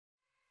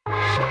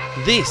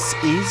This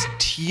is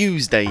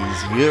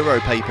Tuesday's Euro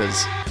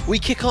Papers. We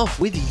kick off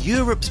with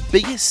Europe's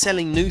biggest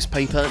selling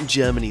newspaper,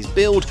 Germany's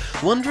Bild,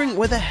 wondering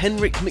whether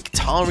Henrik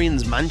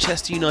Mkhitaryan's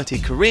Manchester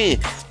United career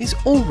is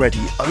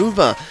already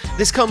over.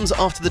 This comes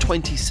after the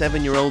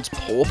 27-year-old's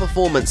poor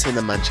performance in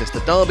the Manchester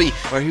derby,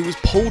 where he was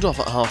pulled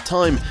off at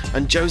half-time,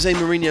 and Jose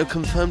Mourinho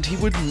confirmed he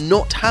would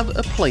not have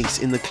a place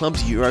in the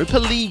club's Europa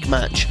League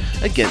match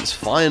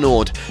against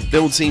Feyenoord.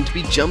 Bild seemed to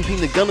be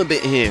jumping the gun a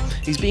bit here.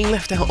 He's being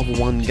left out of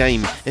one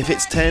game. If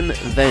it's 10,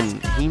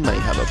 then he may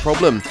have a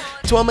problem.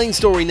 To our main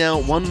story now,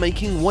 one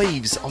making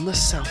waves on the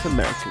South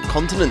American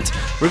continent.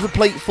 River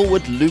Plate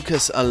forward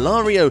Lucas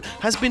Alario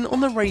has been on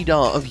the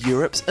radar of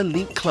Europe's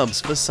elite clubs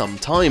for some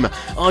time.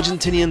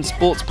 Argentinian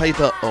sports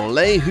paper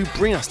Ole, who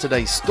bring us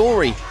today's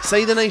story,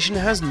 say the nation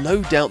has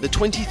no doubt the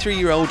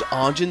 23-year-old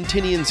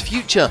Argentinian's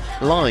future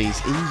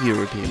lies in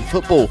European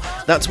football.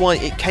 That's why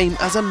it came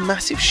as a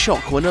massive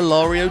shock when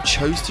Alario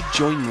chose to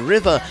join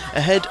River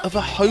ahead of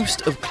a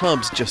host of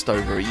clubs just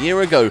over a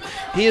year ago.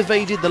 He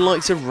evaded the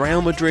likes of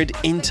Real Madrid,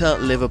 Inter,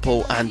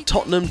 Liverpool and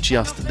Tottenham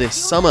just this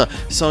summer,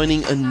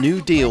 signing a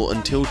new deal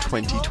until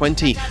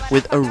 2020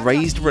 with a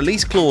raised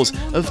release clause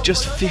of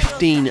just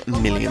 £15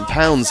 million.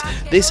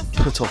 This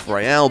put off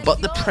Real,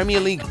 but the Premier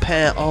League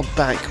pair are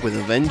back with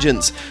a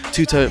vengeance.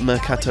 Tutto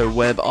Mercato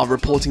Web are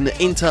reporting that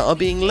Inter are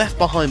being left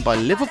behind by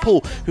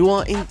Liverpool, who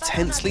are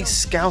intensely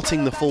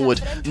scouting the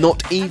forward,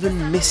 not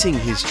even missing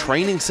his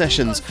training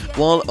sessions,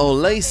 while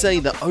Ole say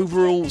that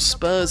overall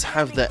Spurs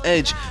have the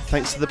edge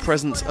thanks to the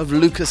presence of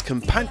Lucas'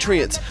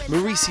 compatriots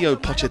Mauricio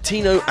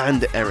Pochettino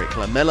and Eric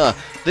Lamela.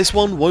 This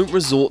one won't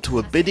resort to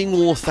a bidding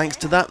war thanks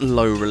to that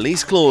low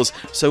release clause,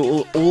 so it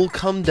will all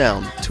come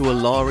down to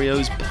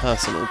Alario's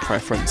personal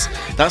preference.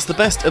 That's the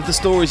best of the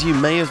stories you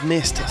may have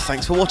missed.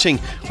 Thanks for watching.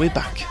 We're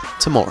back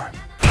tomorrow.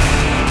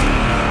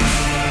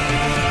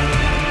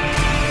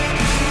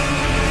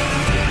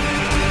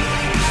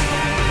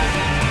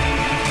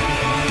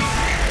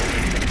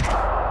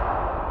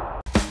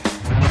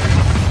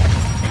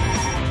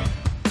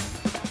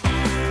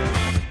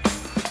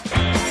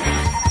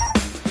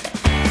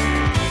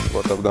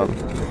 I've done.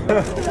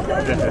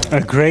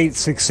 A great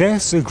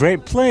success, a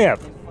great player,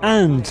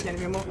 and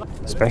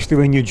especially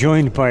when you're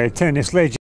joined by a tennis legend.